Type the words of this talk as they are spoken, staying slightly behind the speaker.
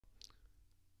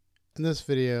In this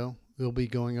video, we'll be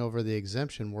going over the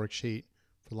exemption worksheet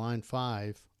for line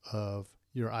 5 of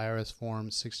your IRS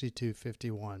Form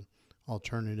 6251,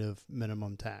 Alternative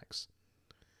Minimum Tax.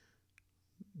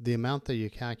 The amount that you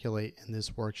calculate in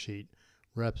this worksheet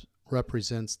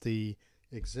represents the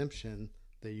exemption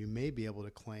that you may be able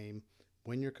to claim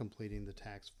when you're completing the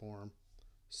tax form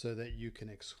so that you can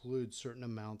exclude certain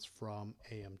amounts from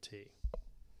AMT.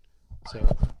 So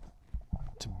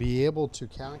to be able to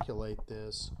calculate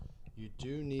this, you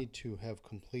do need to have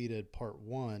completed part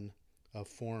 1 of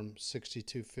Form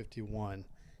 6251,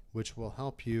 which will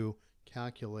help you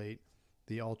calculate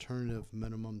the alternative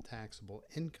minimum taxable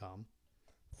income,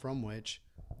 from which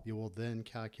you will then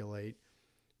calculate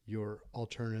your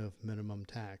alternative minimum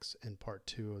tax in part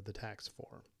 2 of the tax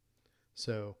form.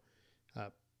 So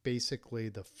basically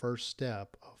the first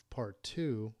step of part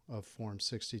 2 of Form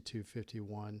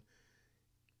 6251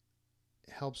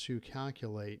 helps you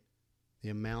calculate the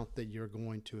amount that you're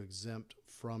going to exempt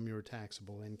from your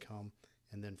taxable income,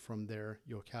 and then from there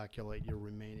you'll calculate your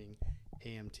remaining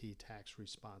AMT tax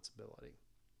responsibility.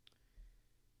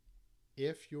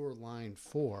 If your line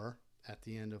 4 at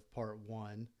the end of part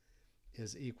 1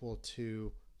 is equal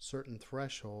to certain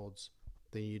thresholds,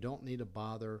 then you don't need to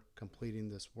bother completing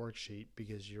this worksheet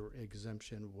because your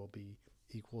exemption will be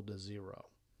equal to 0.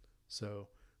 So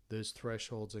those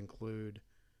thresholds include,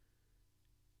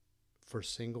 for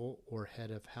single or head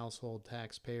of household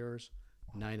taxpayers,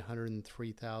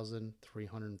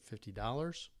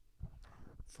 $903,350.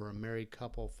 For a married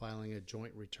couple filing a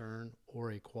joint return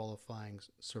or a qualifying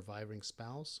surviving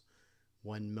spouse,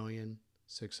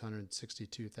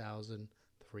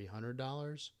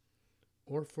 $1,662,300.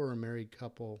 Or for a married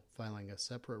couple filing a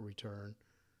separate return,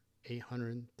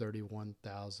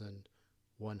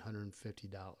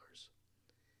 $831,150.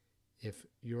 If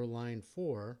your line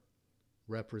 4,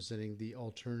 representing the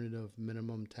alternative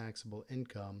minimum taxable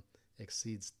income,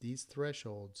 exceeds these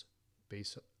thresholds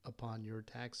based upon your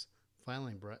tax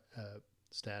filing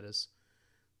status,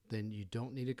 then you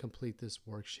don't need to complete this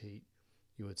worksheet.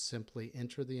 You would simply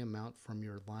enter the amount from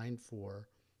your line 4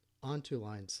 onto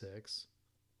line 6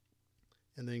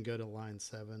 and then go to line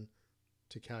 7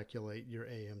 to calculate your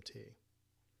AMT.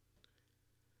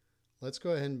 Let's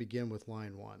go ahead and begin with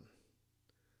line 1.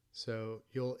 So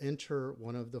you'll enter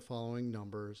one of the following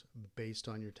numbers based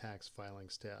on your tax filing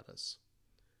status.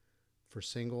 For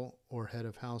single or head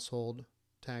of household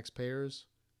taxpayers,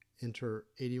 enter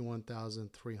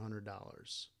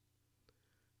 $81,300.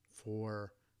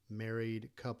 For married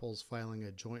couples filing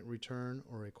a joint return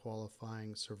or a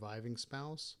qualifying surviving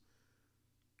spouse,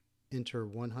 enter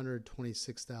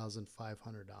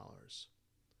 $126,500.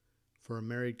 For a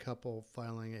married couple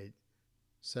filing a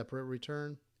separate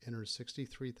return, enter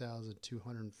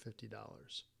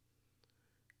 $63,250.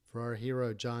 For our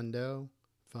hero John Doe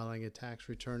filing a tax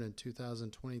return in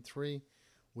 2023,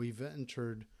 we've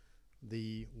entered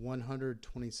the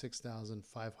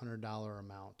 $126,500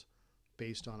 amount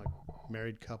based on a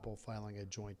married couple filing a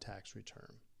joint tax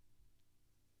return.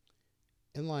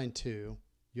 In line 2,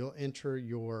 you'll enter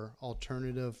your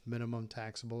alternative minimum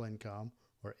taxable income,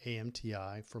 or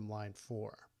AMTI, from line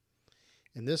 4.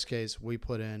 In this case, we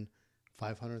put in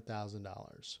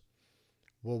 $500,000.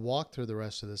 We'll walk through the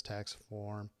rest of this tax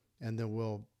form and then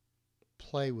we'll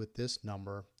play with this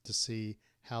number to see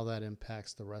how that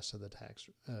impacts the rest of the tax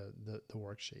the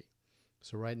worksheet.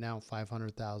 So right now,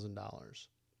 $500,000.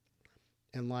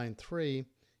 In line 3,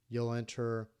 you'll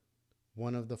enter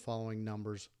one of the following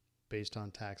numbers based on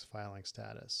tax filing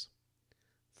status.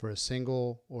 For a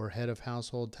single or head of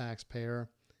household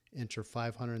taxpayer, enter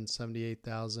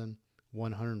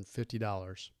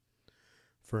 $578,150.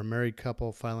 For a married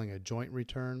couple filing a joint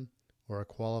return or a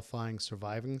qualifying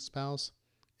surviving spouse,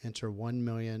 enter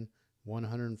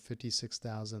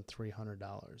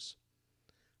 $1,156,300.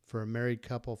 For a married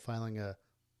couple filing a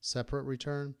separate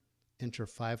return, enter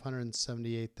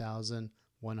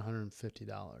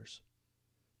 $578,150.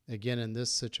 Again, in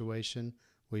this situation,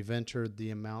 we've entered the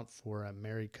amount for a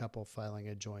married couple filing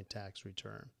a joint tax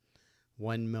return,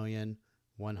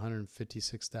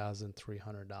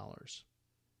 $1,156,300.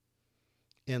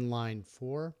 In line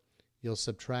 4, you'll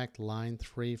subtract line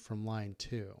 3 from line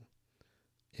 2.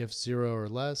 If 0 or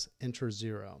less, enter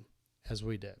 0, as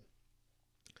we did.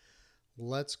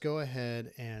 Let's go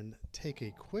ahead and take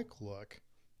a quick look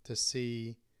to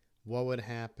see what would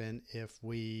happen if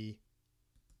we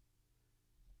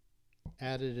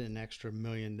added an extra $1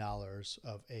 million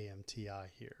of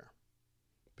AMTI here.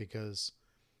 Because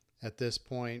at this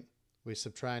point, we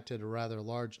subtracted a rather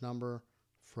large number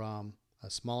from a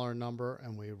smaller number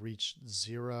and we reached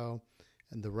 0,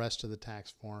 and the rest of the tax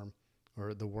form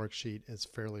or the worksheet is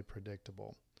fairly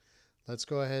predictable. Let's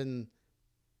go ahead and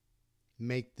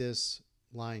make this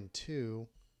line 2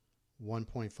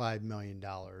 $1.5 million.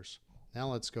 Now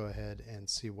let's go ahead and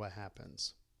see what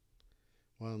happens.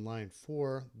 Well, in line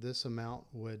 4, this amount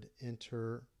would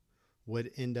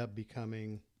end up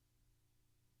becoming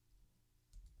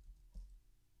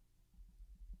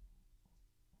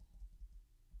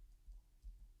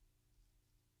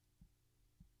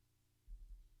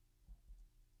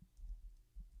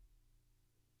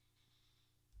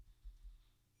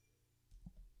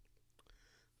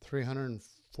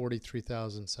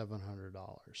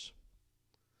 $343,700.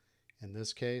 In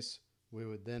this case, we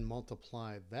would then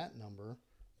multiply that number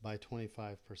by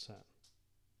 25%.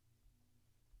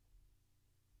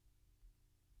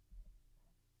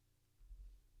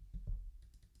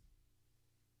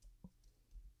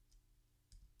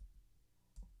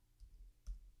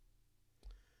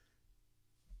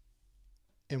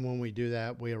 And when we do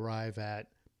that, we arrive at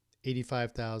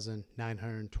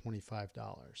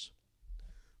 $85,925.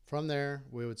 From there,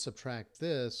 we would subtract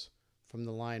this from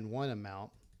the line 1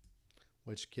 amount,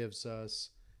 which gives us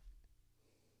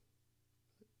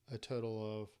a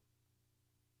total of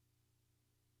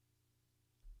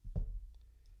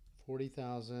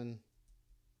 $40,575.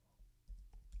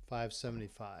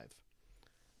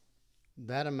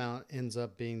 That amount ends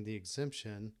up being the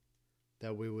exemption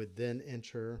that we would then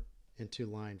enter into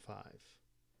line 5.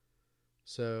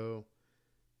 So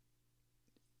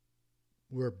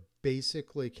we're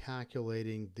basically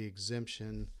calculating the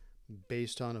exemption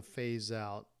based on a phase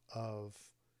out of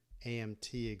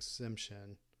AMT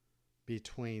exemption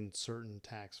between certain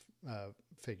tax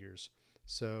figures.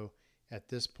 So at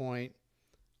this point,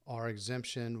 our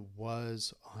exemption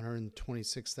was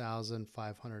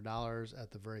 $126,500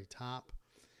 at the very top.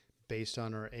 Based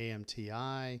on our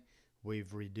AMTI,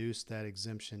 we've reduced that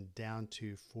exemption down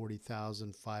to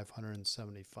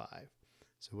 $40,575.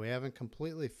 So we haven't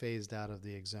completely phased out of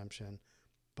the exemption,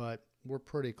 but we're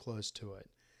pretty close to it.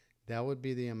 That would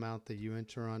be the amount that you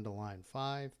enter onto line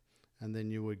 5, and then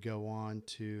you would go on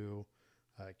to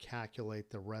calculate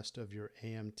the rest of your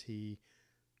AMT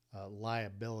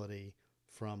liability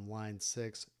from line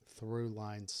 6 through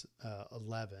line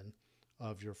 11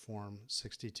 of your form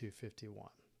 6251.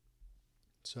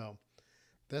 So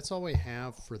that's all we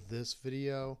have for this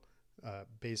video.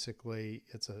 Basically,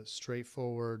 it's a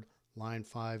straightforward line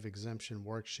 5 exemption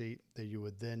worksheet that you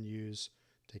would then use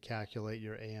to calculate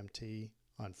your AMT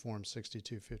on form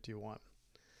 6251.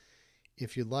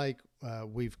 If you'd like,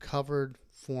 we've covered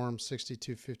form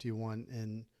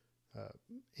 6251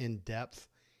 in depth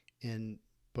in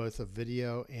both a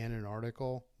video and an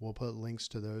article. We'll put links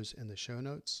to those in the show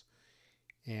notes.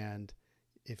 And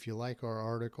if you like our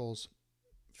articles,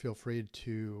 feel free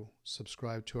to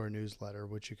subscribe to our newsletter,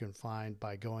 which you can find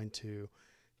by going to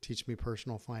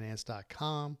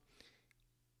teachmepersonalfinance.com.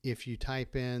 If you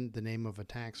type in the name of a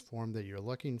tax form that you're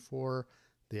looking for,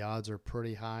 the odds are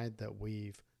pretty high that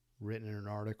we've written an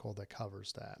article that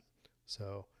covers that.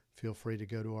 So feel free to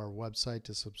go to our website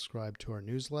to subscribe to our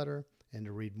newsletter and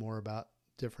to read more about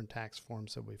different tax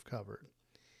forms that we've covered.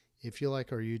 If you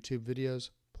like our YouTube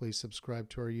videos, please subscribe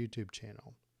to our YouTube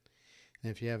channel.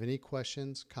 And if you have any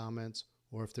questions, comments,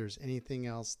 or if there's anything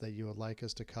else that you would like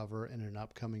us to cover in an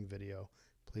upcoming video,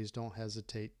 please don't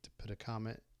hesitate to put a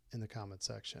comment in the comment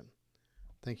section.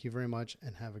 Thank you very much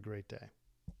and have a great day.